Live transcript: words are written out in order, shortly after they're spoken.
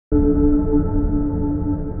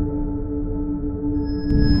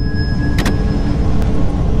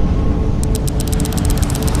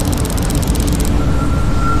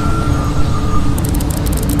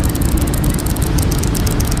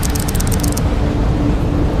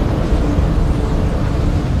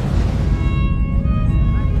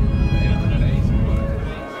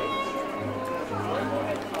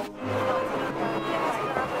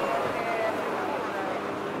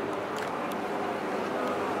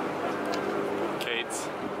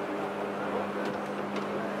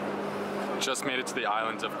Just made it to the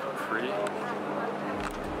islands of Capri.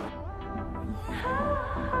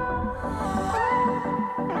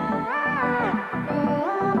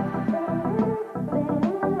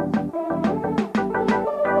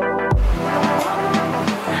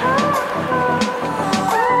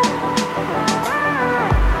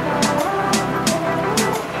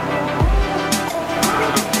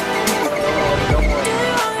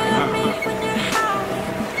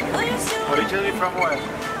 Originally from where?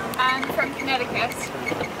 I'm from Connecticut. It's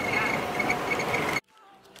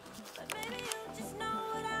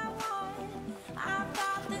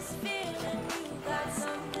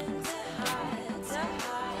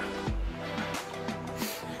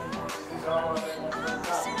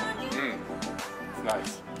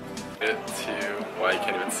nice. It to, well, you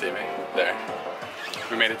can't even see me. There.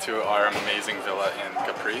 We made it to our amazing villa in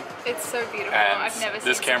Capri. It's so beautiful. And I've never seen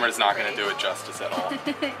this camera is not going to do it justice at all. No.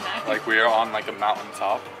 Like, we are on like a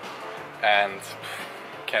mountaintop and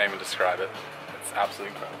can't even describe it. It's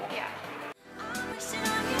absolutely incredible. Yeah.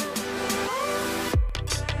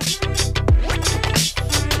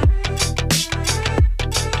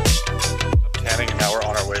 Tanning, and now we're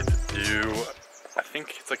on our way to do, I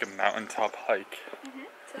think it's like a mountaintop hike.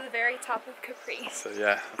 To the very top of Capri. So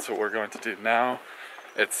yeah, that's what we're going to do now.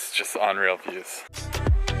 It's just unreal views.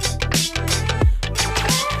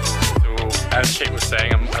 So as Kate was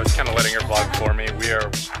saying, I was kind of letting her vlog for me. We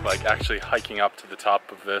are like actually hiking up to the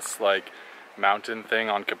top of this like mountain thing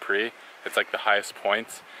on Capri. It's like the highest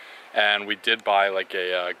point. And we did buy like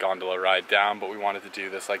a gondola ride down, but we wanted to do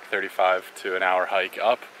this like 35 to an hour hike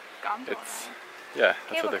up. Gondola? It's, yeah,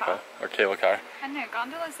 that's what they call it. Or cable car. I know,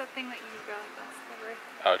 gondola is that thing that you go like this.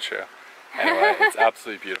 Oh, true. Anyway, it's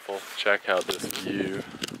absolutely beautiful. Check out this view.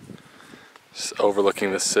 Just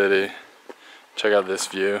overlooking the city. Check out this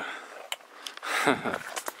view. What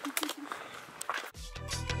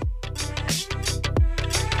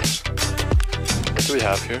do we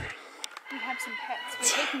have here? We have some pets. We're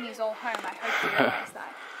taking these all home. I hope you realize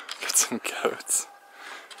that. Got some goats.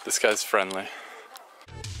 This guy's friendly.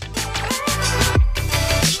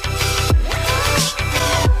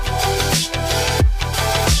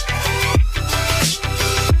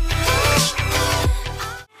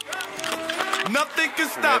 Nothing can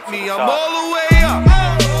stop me. I'm all the way up.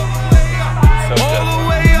 So All the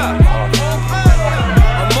way up.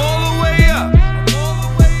 I'm all the way up.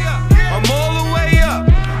 I'm all the way up.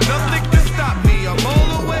 Nothing can stop me. I'm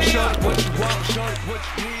all the way up. What you want, short, what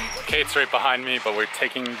you need. Kate's right behind me, but we're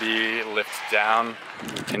taking the lift down.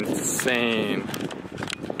 Insane.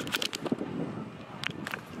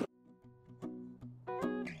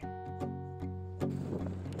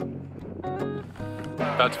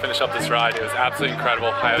 About to finish up this ride. It was absolutely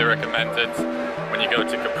incredible. Highly recommend it when you go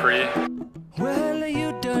to Capri. Well,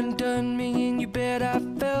 you done me and you bet I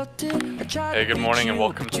felt it. Hey, good morning and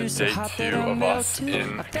welcome to day 2 of us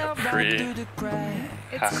in Capri.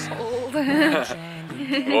 It's cold.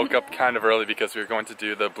 Woke up kind of early because we were going to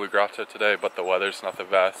do the Blue Grotto today, but the weather's not the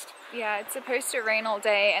best. Yeah, it's supposed to rain all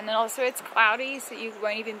day, and then also it's cloudy, so you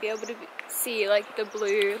won't even be able to see like the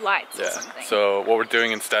blue lights or something. So what we're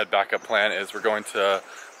doing instead, backup plan, is we're going to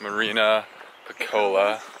Marina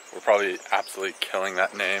Piccola. We're probably absolutely killing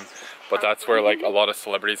that name, but that's where like a lot of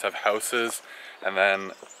celebrities have houses, and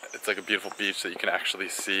then it's like a beautiful beach that you can actually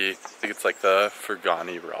see. I think it's like the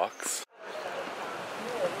Fergani Rocks.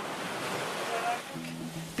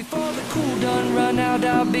 Before the cool done run out,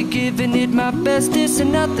 I'll be giving it my bestest,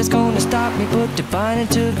 and nothing's gonna stop me but divine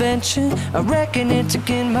intervention. I reckon it's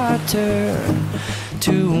again my turn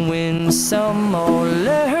to win some or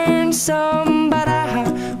learn some, but I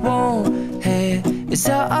won't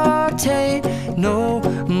hesitate no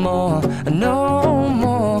more, no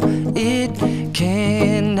more. It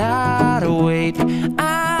cannot